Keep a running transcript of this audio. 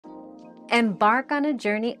Embark on a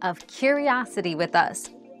journey of curiosity with us.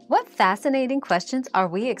 What fascinating questions are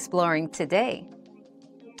we exploring today?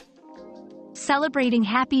 Celebrating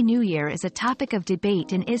Happy New Year is a topic of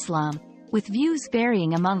debate in Islam, with views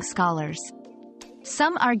varying among scholars.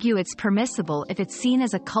 Some argue it's permissible if it's seen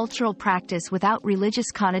as a cultural practice without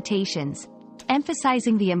religious connotations,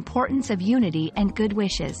 emphasizing the importance of unity and good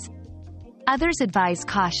wishes. Others advise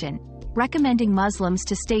caution, recommending Muslims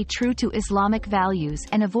to stay true to Islamic values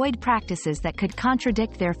and avoid practices that could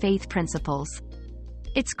contradict their faith principles.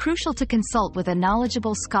 It's crucial to consult with a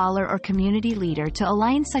knowledgeable scholar or community leader to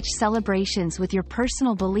align such celebrations with your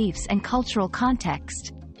personal beliefs and cultural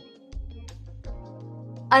context.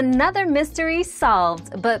 Another mystery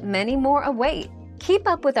solved, but many more await. Keep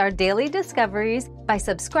up with our daily discoveries by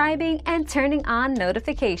subscribing and turning on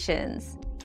notifications.